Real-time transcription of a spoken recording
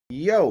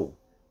Yo,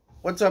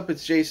 what's up?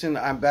 It's Jason.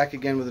 I'm back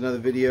again with another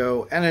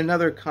video and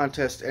another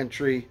contest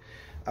entry.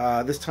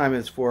 This time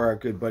it's for our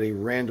good buddy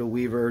Randall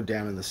Weaver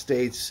down in the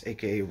States,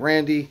 aka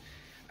Randy.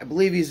 I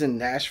believe he's in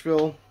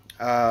Nashville,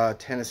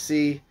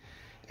 Tennessee,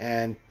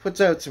 and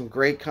puts out some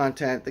great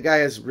content. The guy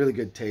has really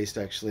good taste,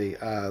 actually.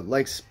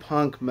 Likes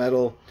punk,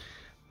 metal,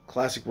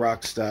 classic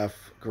rock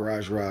stuff,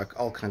 garage rock,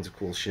 all kinds of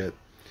cool shit.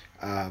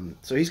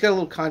 So he's got a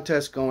little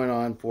contest going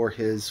on for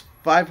his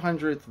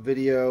 500th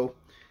video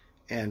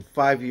and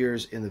 5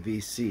 years in the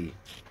VC.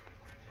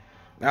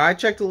 Now, I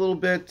checked a little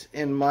bit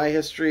in my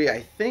history.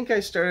 I think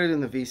I started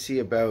in the VC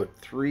about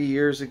 3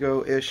 years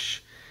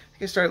ago-ish. I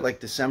think I started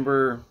like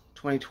December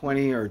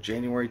 2020 or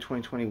January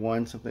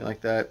 2021, something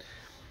like that.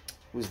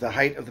 It was the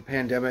height of the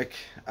pandemic.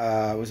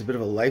 It was a bit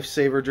of a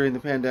lifesaver during the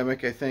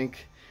pandemic, I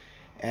think.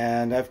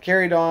 And I've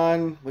carried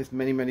on with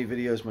many, many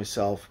videos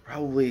myself.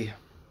 Probably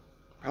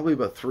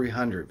about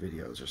 300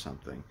 videos or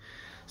something.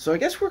 So I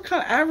guess we're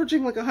kind of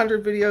averaging like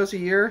 100 videos a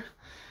year.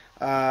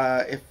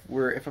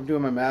 If I'm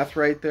doing my math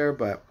right there.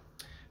 But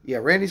yeah,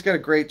 Randy's got a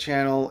great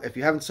channel. If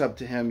you haven't subbed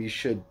to him, you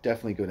should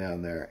definitely go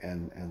down there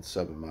and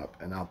sub him up.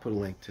 And I'll put a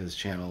link to his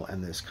channel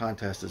and this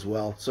contest as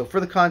well. So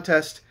for the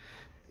contest,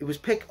 it was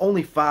pick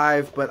only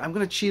 5, but I'm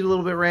going to cheat a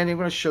little bit, Randy. I'm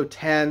going to show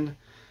 10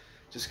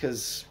 just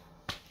because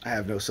I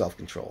have no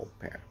self-control,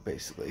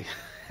 basically.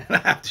 And I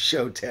have to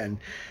show 10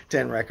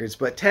 records.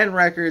 But 10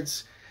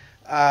 records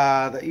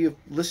that you've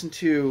listened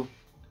to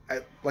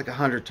like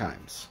 100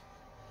 times.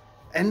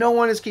 And no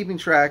one is keeping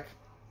track,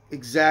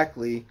 except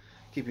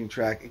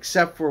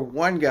for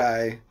one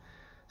guy,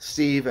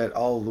 Steve at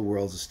All of the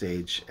World's a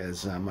Stage,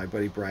 as my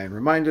buddy Brian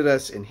reminded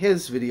us in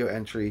his video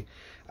entry.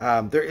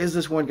 There is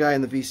this one guy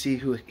in the VC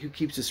who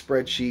keeps a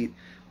spreadsheet,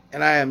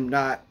 and I am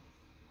not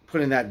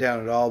putting that down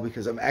at all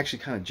because I'm actually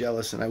kind of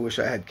jealous, and I wish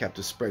I had kept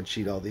a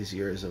spreadsheet all these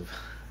years of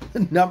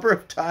the number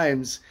of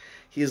times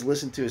he has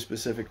listened to a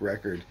specific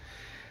record.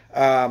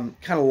 Kind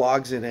of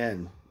logs it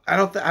in. I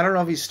don't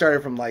know if he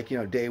started from like,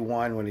 day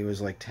one when he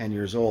was like 10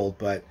 years old,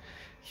 but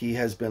he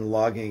has been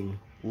logging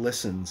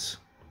listens,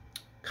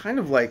 kind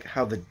of like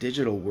how the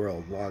digital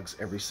world logs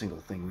every single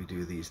thing we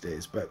do these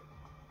days, but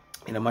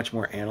in a much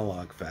more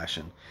analog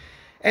fashion.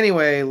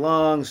 Anyway,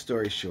 long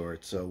story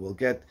short, so we'll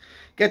get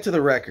to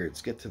the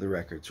records,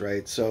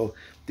 right? So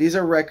these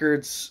are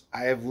records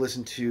I have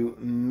listened to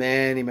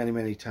many, many,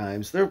 many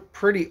times. They're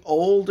pretty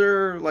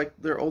older, like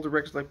they're older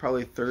records, like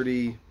probably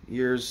 30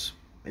 years,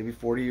 maybe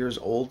 40 years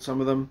old, some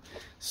of them.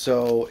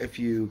 So if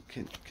you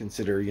can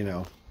consider, I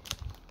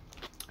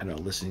don't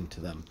know, listening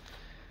to them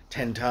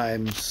 10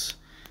 times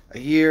a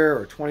year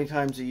or 20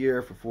 times a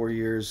year for 4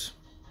 years,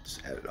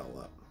 just add it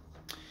all up.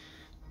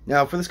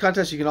 Now, for this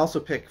contest, you can also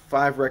pick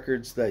 5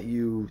 records that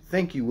you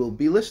think you will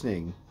be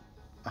listening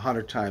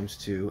 100 times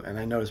to. And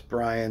I noticed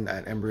Brian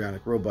at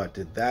Embryonic Robot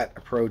did that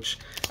approach.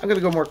 I'm going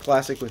to go more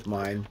classic with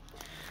mine.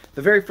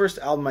 The very first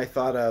album I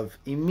thought of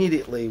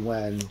immediately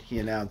when he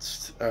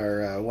announced,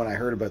 or when I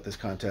heard about this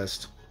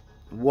contest,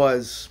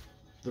 was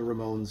the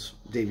Ramones'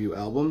 debut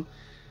album,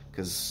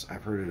 because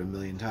I've heard it a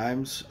million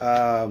times.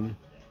 And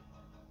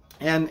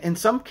in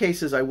some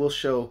cases, I will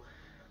show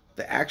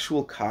the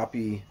actual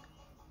copy,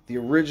 the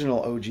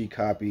original OG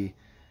copy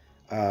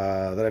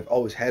that I've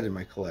always had in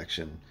my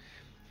collection,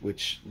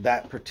 which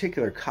that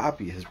particular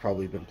copy has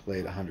probably been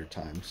played 100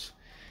 times.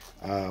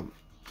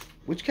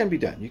 Which can be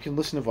done. You can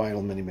listen to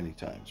vinyl many, many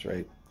times,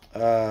 right?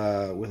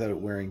 Without it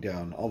wearing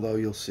down. Although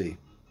you'll see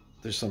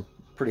there's some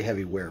pretty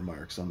heavy wear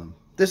marks on them.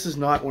 This is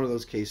not one of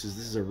those cases.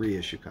 This is a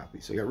reissue copy.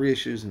 So you got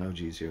reissues and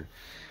OGs here.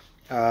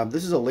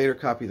 This is a later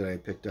copy that I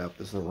picked up.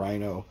 This is the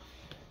Rhino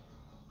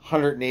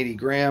 180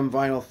 gram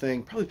vinyl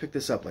thing. Probably picked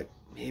this up like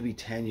maybe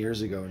 10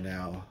 years ago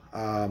now.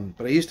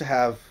 But I used to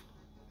have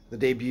the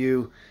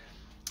debut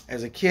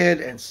as a kid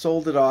and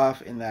sold it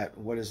off in that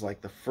what is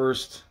like the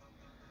first,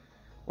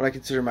 what I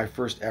consider my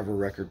first ever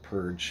record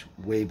purge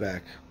way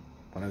back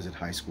when I was in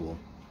high school.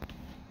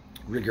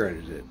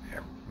 Regretted it,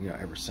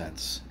 ever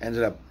since.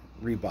 Ended up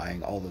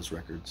rebuying all those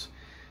records.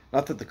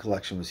 Not that the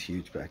collection was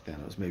huge back then.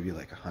 It was maybe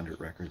like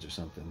 100 records or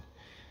something.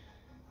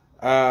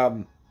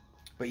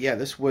 But yeah,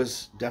 this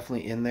was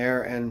definitely in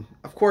there. And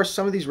of course,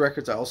 some of these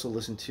records I also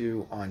listened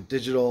to on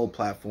digital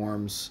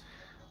platforms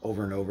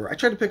over and over. I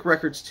tried to pick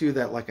records too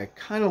that like I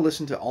kind of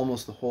listened to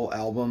almost the whole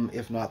album,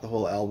 if not the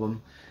whole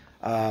album.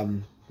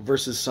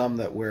 Versus some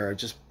that where I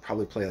just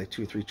probably play like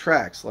 2 or 3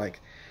 tracks,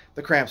 like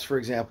the Cramps, for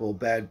example,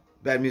 Bad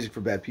Music for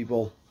Bad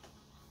People.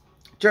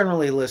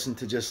 Generally listen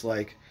to just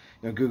like,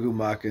 Goo Goo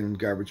Muck and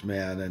Garbage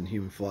Man and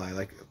Human Fly,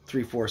 like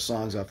 3 or 4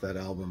 songs off that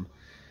album.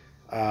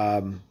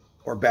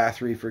 Or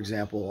Bathory, for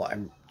example,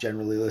 I'm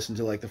generally listen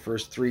to like the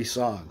first 3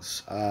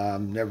 songs.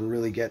 Never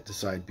really get to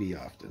side B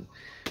often.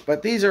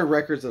 But these are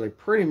records that I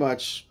pretty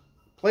much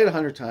played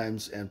 100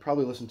 times and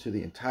probably listened to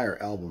the entire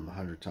album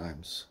 100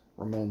 times.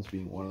 Ramones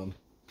being one of them.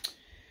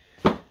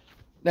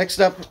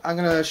 Next up, I'm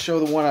going to show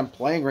the one I'm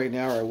playing right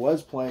now, or I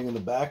was playing in the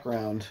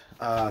background,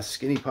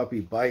 Skinny Puppy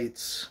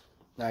Bites.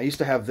 Now, I used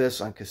to have this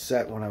on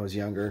cassette when I was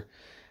younger.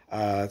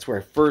 That's where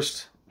I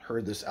first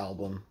heard this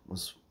album,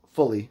 was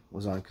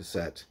on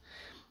cassette.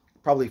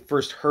 probably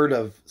first heard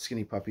of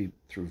Skinny Puppy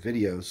through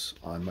videos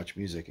on Much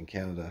Music in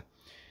Canada,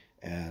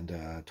 and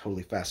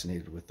totally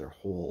fascinated with their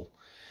whole,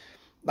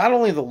 not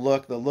only the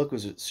look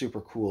was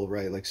super cool,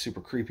 right? Like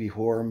super creepy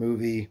horror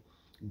movie,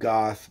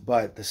 goth,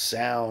 but the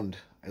sound,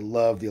 I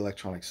love the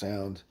electronic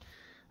sound.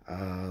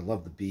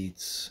 Love the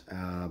beats.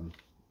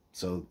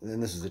 So,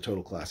 and this is a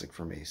total classic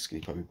for me,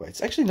 Skinny Puppy Bites.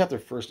 It's actually not their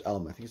first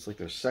album. I think it's like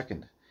their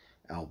second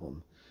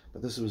album.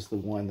 But this was the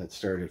one that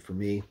started for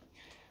me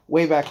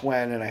way back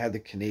when, and I had the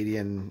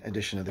Canadian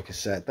edition of the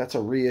cassette. That's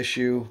a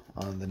reissue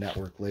on the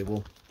Network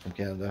label from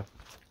Canada.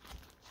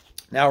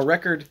 Now, a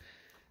record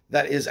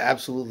that is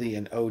absolutely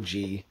an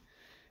OG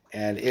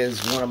and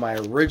is one of my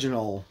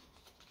original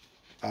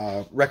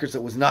records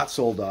that was not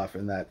sold off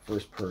in that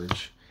first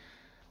purge,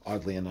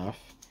 oddly enough.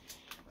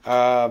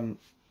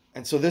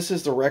 And so this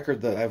is the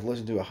record that I've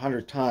listened to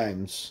 100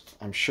 times,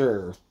 I'm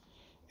sure.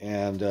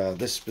 And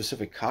this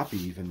specific copy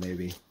even,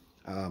 maybe.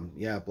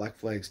 Yeah, Black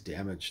Flag's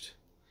Damaged.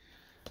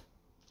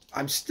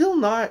 I'm still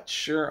not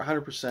sure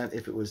 100%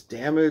 if it was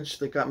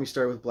Damaged that got me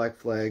started with Black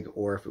Flag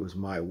or if it was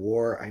My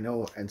War. I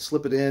know, and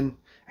Slip It In.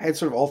 I had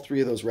sort of all three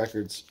of those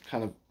records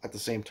kind of at the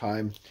same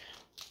time,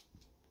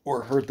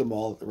 or heard them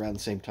all around the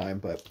same time.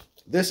 But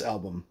this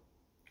album,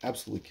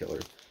 absolutely killer.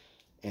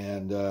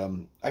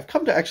 And I've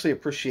come to actually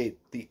appreciate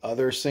the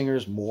other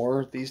singers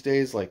more these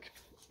days, like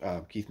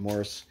Keith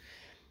Morris,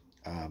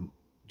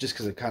 just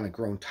because I've kind of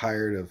grown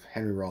tired of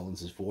Henry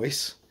Rollins'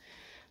 voice.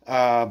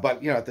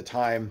 But, you know, at the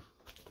time,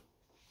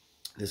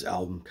 this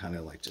album kind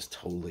of like just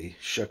totally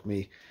shook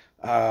me.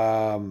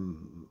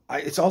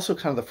 It's also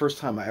kind of the first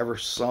time I ever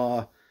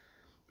saw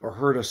or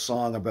heard a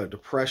song about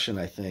depression,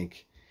 I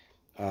think,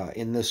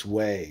 in this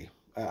way.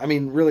 I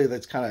mean, really,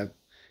 that's kind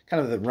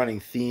of the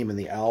running theme in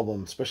the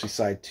album, especially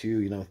side 2,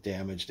 you know, with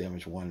Damage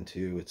 1 and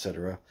 2,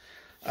 etc.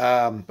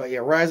 But yeah,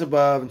 Rise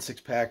Above and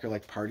Six Pack are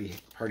like party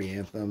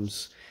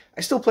anthems. I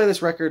still play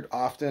this record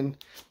often.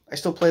 I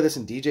still play this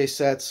in DJ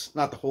sets,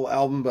 not the whole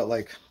album, but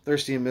like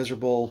Thirsty and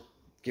Miserable,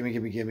 Gimme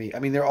Gimme Gimme. I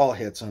mean, they're all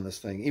hits on this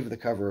thing, even the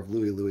cover of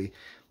Louie Louie.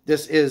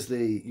 This is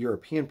the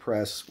European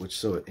press, which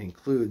so it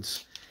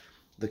includes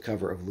the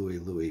cover of Louie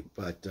Louie,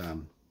 but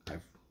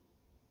I've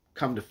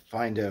come to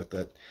find out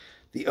that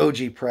the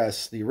OG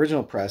press, the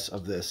original press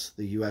of this,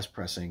 the US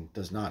pressing,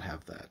 does not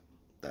have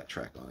that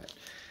track on it.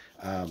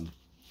 Of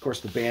course,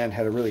 the band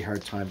had a really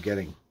hard time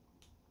getting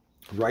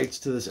rights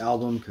to this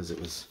album because it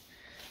was,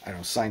 I don't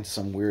know, signed to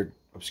some weird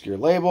obscure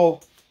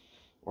label,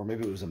 or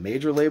maybe it was a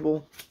major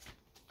label.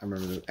 I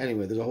remember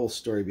anyway, there's a whole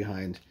story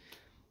behind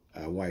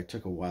why it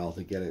took a while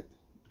to get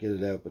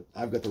it out, but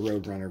I've got the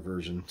Roadrunner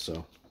version,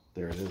 so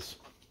there it is.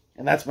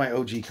 And that's my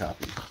OG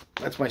copy.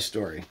 That's my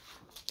story.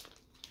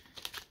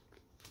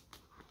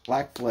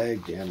 Black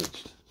Flag,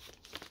 Damaged.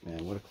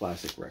 Man, what a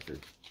classic record.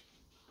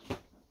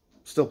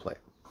 Still play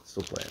it.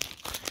 Still play it.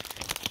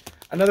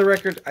 Another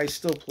record I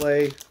still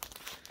play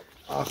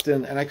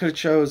often, and I could have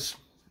chose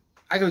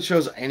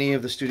any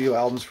of the studio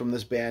albums from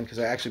this band because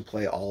I actually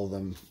play all of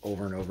them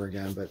over and over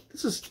again, but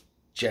this is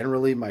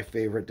generally my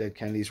favorite Dead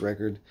Kennedys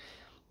record.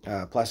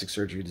 Plastic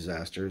Surgery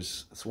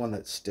Disasters. It's one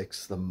that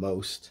sticks the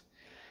most.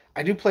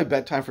 I do play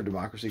Bedtime for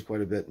Democracy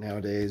quite a bit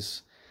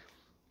nowadays,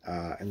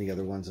 and the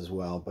other ones as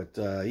well.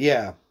 But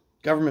yeah,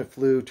 Government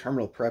Flu,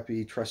 Terminal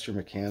Preppy, Trust Your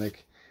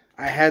Mechanic.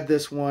 I had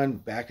this one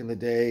back in the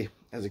day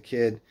as a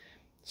kid,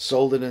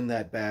 sold it in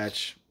that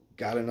batch,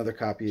 got another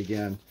copy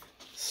again.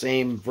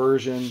 Same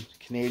version,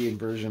 Canadian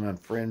version on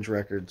Fringe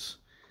Records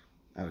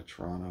out of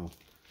Toronto.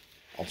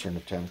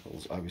 Alternative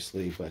Tentacles,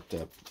 obviously, but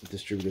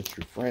distributed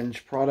through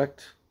Fringe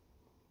product.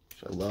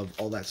 Which I love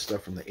all that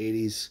stuff from the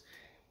 80s.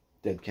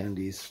 Dead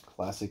Kennedys,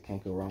 classic,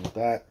 can't go wrong with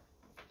that.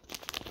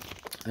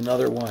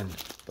 Another one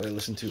that I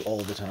listen to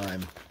all the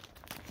time.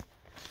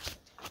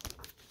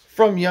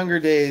 From younger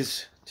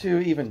days to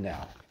even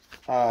now.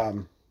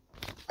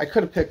 I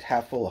could have picked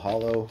Half Full of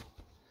Hollow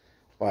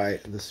by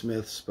the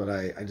Smiths, but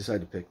I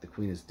decided to pick The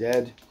Queen is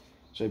Dead.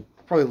 So I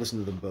probably listen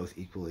to them both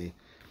equally.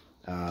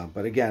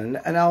 But again,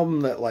 an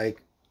album that,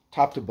 like,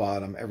 top to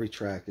bottom, every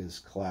track is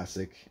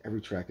classic.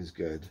 Every track is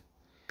good.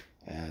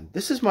 And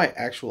this is my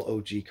actual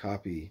OG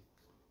copy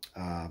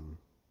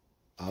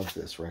of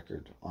this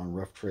record on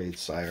Rough Trade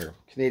Sire,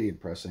 Canadian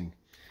pressing.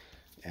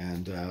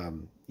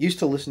 And used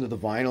to listen to the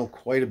vinyl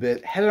quite a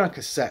bit. Had it on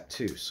cassette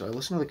too, so I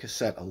listen to the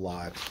cassette a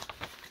lot.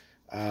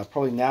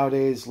 Probably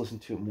nowadays listen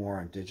to it more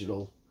on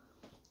digital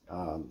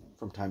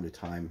from time to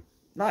time.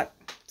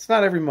 It's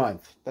not every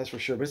month, that's for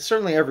sure, but it's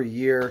certainly every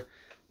year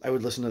I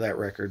would listen to that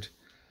record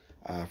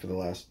for the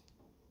last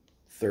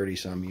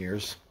 30-some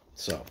years.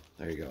 So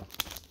there you go.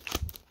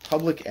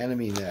 Public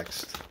Enemy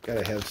next.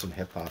 Gotta have some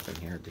hip-hop in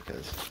here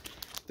because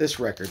this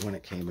record, when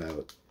it came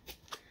out,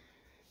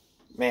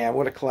 man,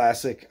 what a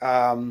classic.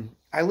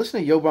 I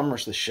listen to Yo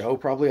Bummers the Show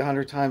probably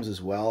 100 times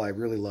as well. I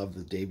really love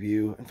the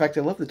debut. In fact,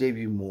 I love the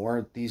debut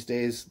more these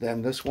days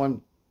than this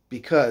one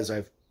because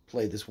I've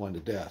played this one to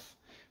death,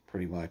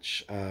 pretty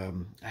much. I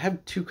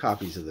have 2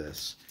 copies of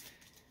this.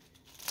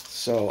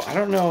 So I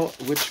don't know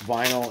which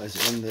vinyl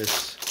is in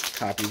this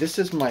copy. This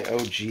is my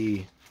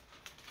OG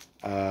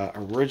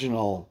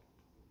original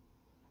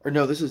or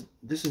no, this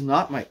is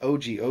not my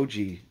OG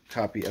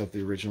copy of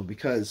the original,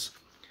 because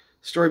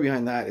the story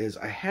behind that is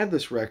I had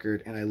this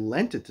record and I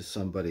lent it to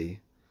somebody.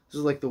 This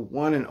is like the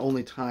one and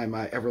only time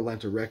I ever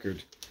lent a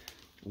record,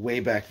 way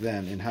back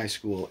then in high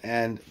school,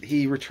 and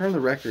he returned the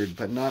record,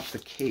 but not the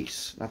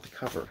case, not the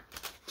cover,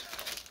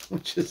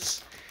 which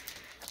is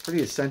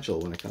pretty essential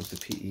when it comes to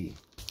PE.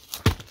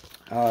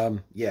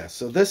 Yeah,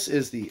 so this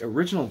is the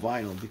original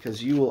vinyl,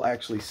 because you will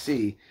actually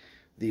see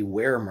the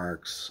wear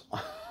marks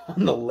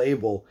on the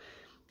label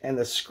and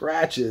the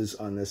scratches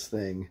on this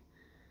thing.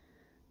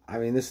 I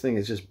mean, this thing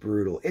is just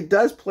brutal. It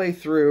does play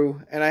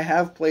through, and I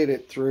have played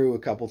it through a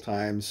couple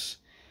times,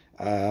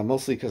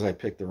 mostly because I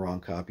picked the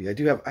wrong copy. I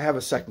have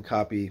a second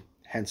copy,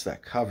 hence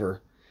that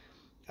cover.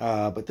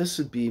 But this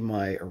would be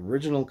my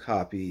original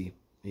copy,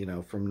 you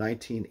know, from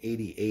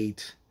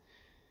 1988.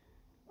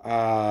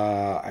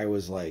 I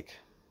was like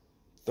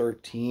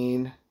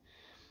 13,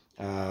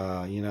 you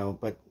know,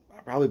 but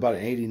probably about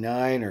an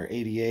 89 or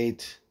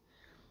 88.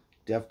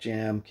 Def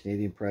Jam,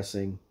 Canadian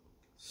pressing,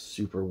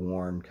 super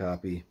worn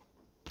copy.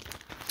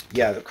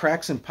 Yeah, the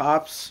cracks and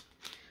pops.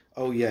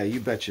 Oh yeah,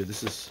 you betcha.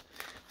 There's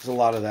a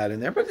lot of that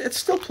in there, but it's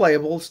still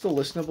playable, it's still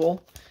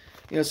listenable.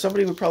 You know,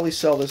 somebody would probably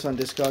sell this on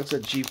Discogs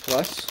at G+.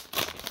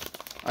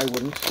 I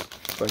wouldn't,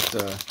 but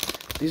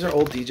these are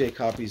old DJ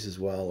copies as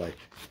well. Like,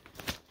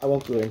 I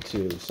won't go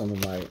into some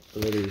of my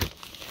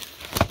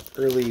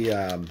early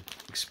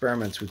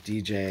experiments with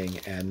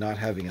DJing and not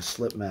having a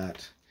slip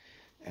mat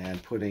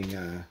and putting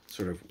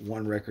sort of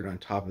one record on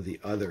top of the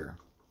other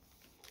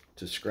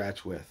to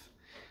scratch with.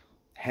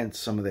 Hence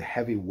some of the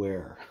heavy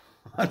wear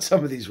on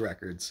some of these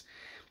records.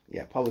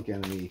 Yeah, Public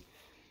Enemy,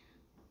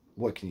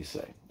 what can you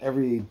say?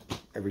 Every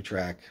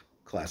track,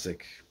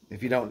 classic.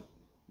 If you don't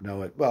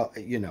know it, well,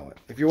 you know it.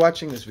 If you're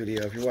watching this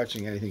video, if you're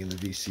watching anything in the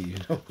VC, you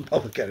know the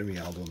Public Enemy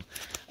album.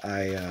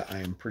 I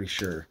am pretty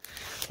sure.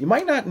 You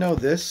might not know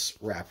this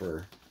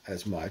rapper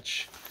as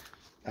much,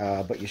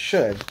 but you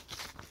should.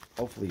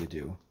 Hopefully you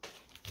do.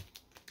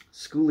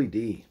 Schoolie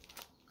D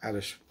out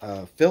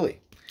of Philly.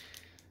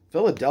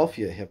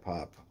 Philadelphia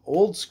hip-hop.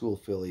 Old school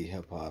Philly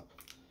hip-hop.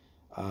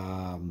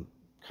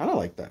 Kind of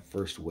like that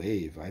first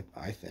wave,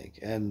 I think.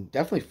 And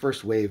definitely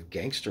first wave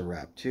gangster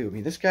rap, too. I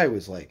mean, this guy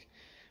was like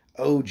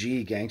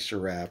OG gangster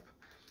rap.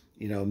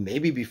 You know,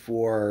 maybe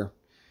before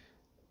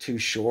Too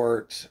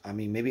Short. I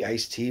mean, maybe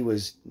Ice-T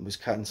was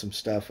cutting some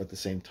stuff at the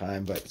same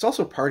time. But it's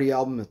also a party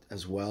album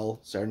as well.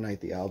 Saturday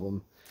Night the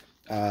Album.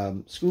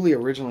 Schoolie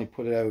originally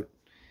put it out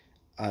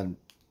on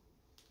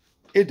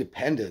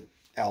independent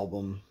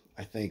album,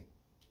 I think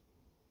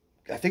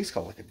it's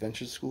called like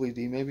Adventures of Schoolie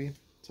D, maybe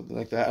something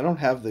like that. I don't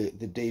have the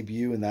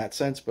debut in that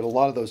sense, but a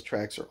lot of those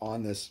tracks are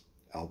on this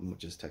album,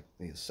 which is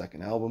technically his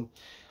second album,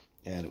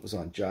 and it was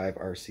on Jive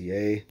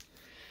RCA.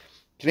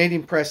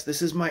 Canadian Press.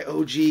 This is my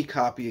OG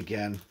copy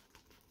again.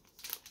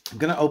 I'm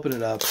gonna open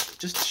it up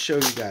just to show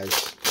you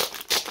guys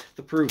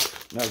the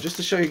proof. No, just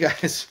to show you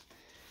guys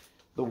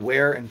the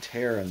wear and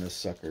tear in this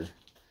sucker.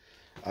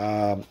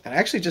 And I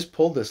actually just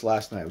pulled this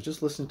last night. I was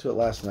just listening to it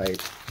last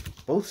night,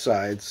 both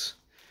sides.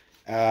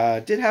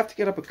 Did have to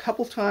get up a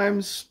couple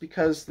times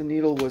because the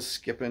needle was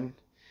skipping,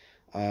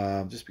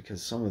 just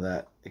because some of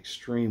that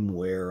extreme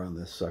wear on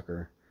this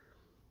sucker.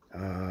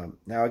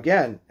 Now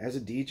again, as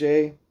a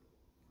DJ,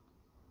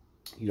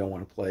 you don't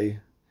want to play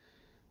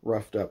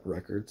roughed up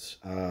records,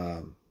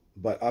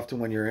 but often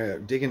when you're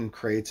digging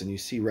crates and you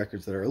see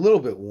records that are a little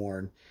bit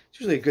worn, it's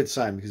usually a good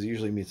sign, because it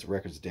usually means the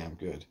record's damn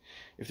good.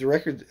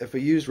 If a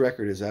used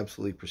record is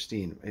absolutely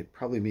pristine, it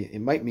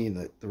might mean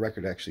that the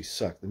record actually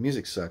sucked. The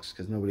music sucks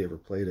because nobody ever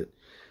played it.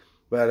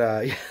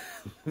 But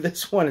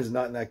this one is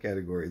not in that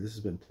category. This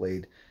has been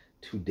played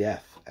to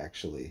death,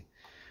 actually.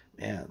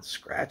 Man,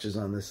 scratches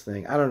on this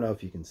thing. I don't know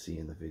if you can see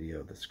in the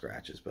video the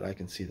scratches, but I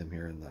can see them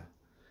here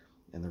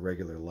in the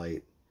regular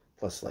light.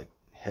 Plus, like,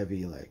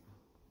 heavy, like,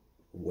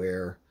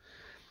 wear.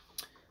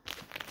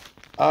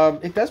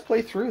 It does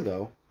play through,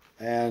 though.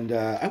 And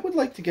I would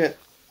like to get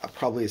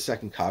probably a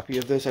second copy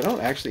of this. I don't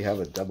actually have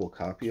a double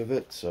copy of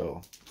it,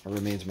 so it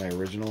remains my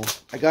original.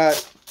 I got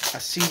a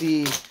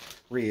CD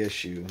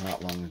reissue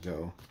not long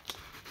ago.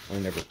 I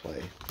never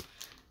play.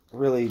 I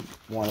really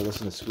want to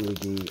listen to Schoolie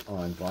D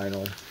on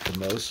vinyl the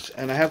most.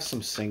 And I have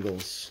some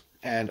singles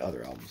and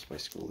other albums by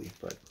Schoolie,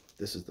 but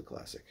this is the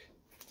classic.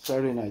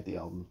 Saturday Night the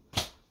Album.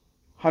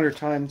 100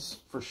 times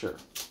for sure.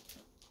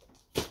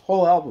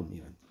 Whole album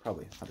even.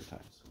 Probably 100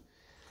 times.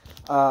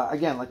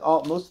 Again, like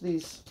all of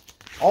these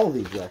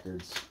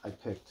records I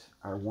picked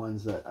are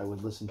ones that I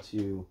would listen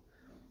to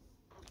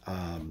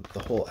the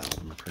whole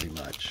album pretty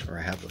much, or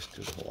I have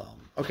listened to the whole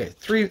album. Okay,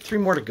 three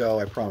more to go.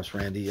 I promise,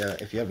 Randy.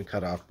 If you haven't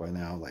cut off by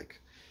now,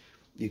 like,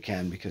 you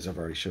can, because I've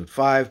already showed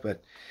 5,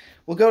 but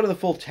we'll go to the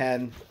full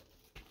 10,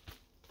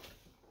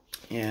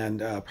 and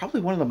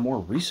probably one of the more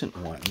recent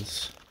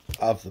ones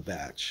of the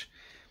batch,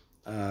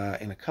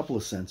 in a couple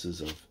of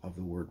senses of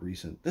the word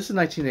recent. This is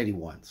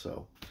 1981,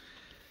 so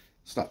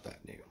it's not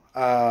that new.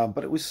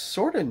 But it was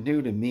sort of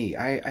new to me.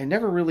 I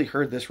never really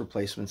heard this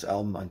Replacements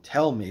album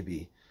until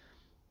maybe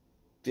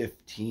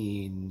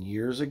 15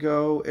 years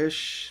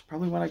ago-ish,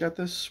 probably when I got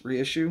this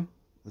reissue,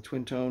 the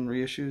twin tone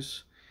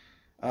reissues.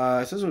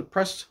 It says it was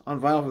pressed on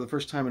vinyl for the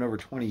first time in over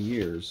 20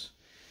 years.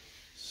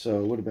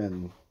 So it would have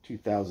been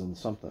 2000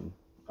 something.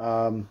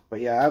 But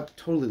yeah, I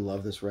totally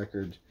love this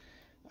record.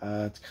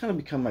 It's kind of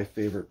become my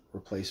favorite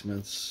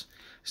replacements.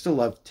 I still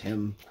love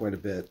Tim quite a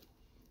bit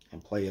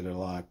and play it a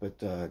lot.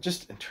 But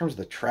just in terms of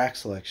the track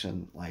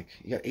selection, like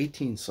you got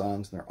 18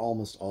 songs and they're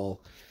almost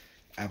all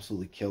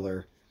absolutely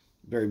killer.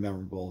 Very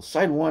memorable.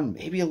 Side 1,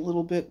 maybe a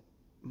little bit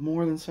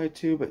more than side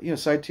 2, but you know,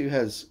 side 2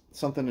 has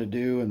Something to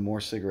Do and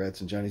More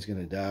Cigarettes and Johnny's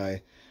Gonna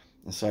Die.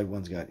 And side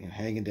 1's got, you know,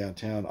 Hanging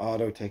Downtown,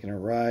 Auto, Taking a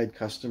Ride,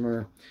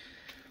 Customer.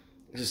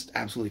 Just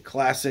absolutely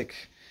classic.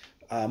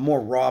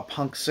 More raw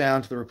punk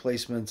sound to the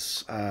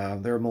replacements.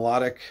 They're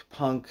melodic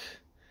punk,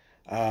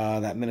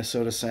 that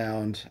Minnesota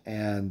sound,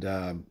 and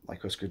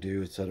like Husker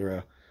Du,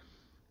 etc.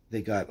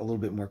 They got a little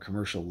bit more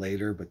commercial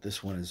later, but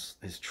this one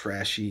is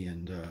trashy.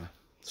 And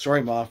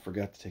Sorry Ma,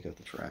 Forgot to Take Out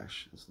the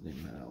Trash is the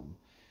name of that album.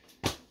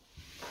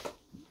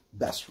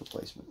 Best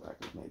replacement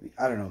record, maybe.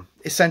 I don't know.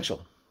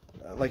 Essential.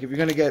 Like if you're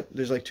gonna get,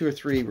 there's like 2 or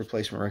 3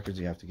 replacement records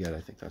you have to get. I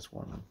think that's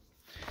one of them.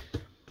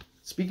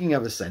 Speaking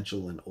of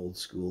essential and old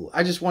school,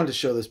 I just wanted to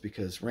show this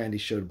because Randy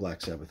showed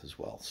Black Sabbath as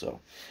well. So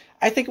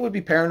I think it would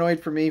be Paranoid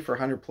for me for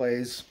 100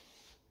 plays.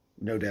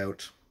 No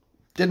doubt.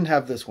 Didn't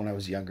have this when I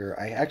was younger.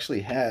 I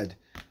actually had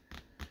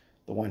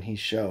the one he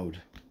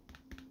showed,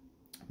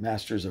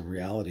 Masters of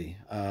Reality.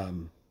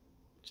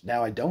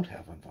 Now I don't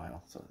have on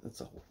vinyl. So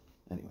that's a whole...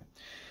 Anyway.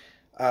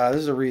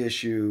 This is a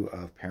reissue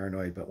of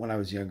Paranoid, but when I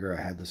was younger,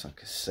 I had this on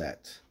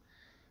cassette.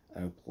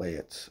 I would play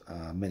it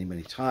many,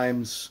 many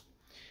times.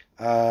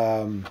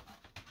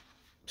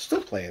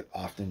 Still play it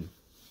often.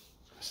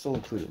 I still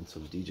include it in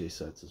some DJ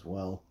sets as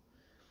well.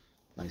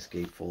 Nice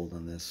gatefold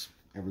on this.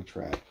 Every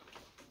track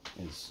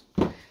is...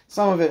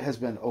 Some of it has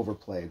been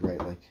overplayed, right?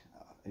 Like,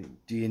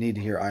 do you need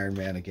to hear Iron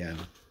Man again?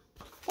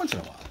 Once in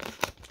a while.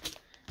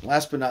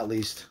 Last but not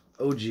least,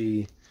 OG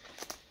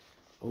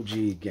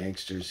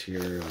gangsters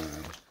here.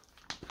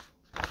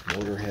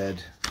 Motorhead.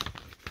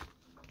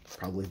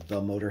 Probably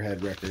the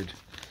Motorhead record.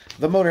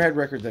 The Motorhead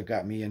record that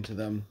got me into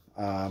them.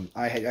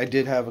 I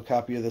did have a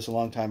copy of this a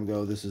long time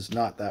ago. This is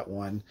not that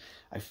one.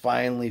 I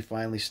finally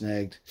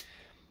snagged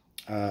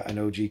an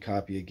OG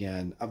copy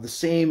again of the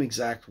same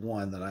exact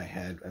one that I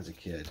had as a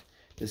kid.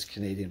 This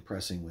Canadian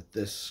pressing with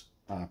this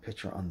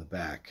picture on the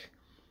back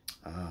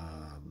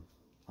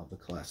of the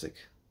classic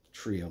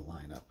trio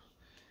lineup.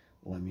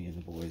 Lemmy and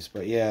the Boys.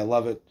 But yeah, I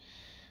love it.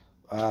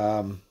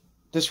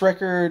 This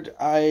record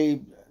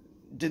I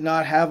did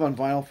not have on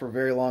vinyl for a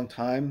very long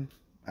time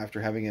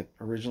after having it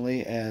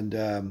originally,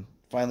 and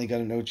finally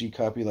got an OG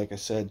copy, like I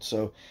said.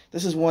 So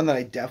this is one that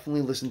I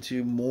definitely listen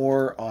to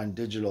more on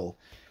digital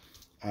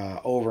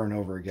over and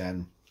over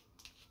again.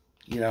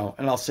 You know,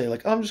 and I'll say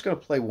like, oh, I'm just going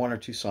to play 1 or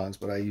 2 songs,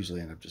 but I usually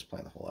end up just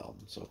playing the whole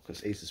album. So,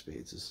 because Ace of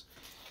Spades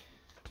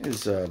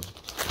is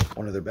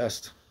one of their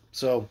best.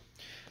 So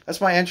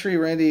that's my entry,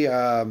 Randy.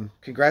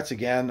 Congrats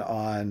again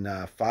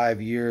on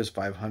 5 years,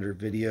 500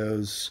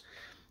 videos.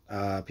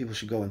 People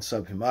should go and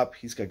sub him up.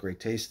 He's got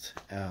great taste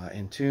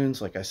in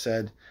tunes, like I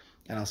said.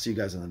 And I'll see you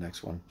guys in the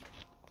next one.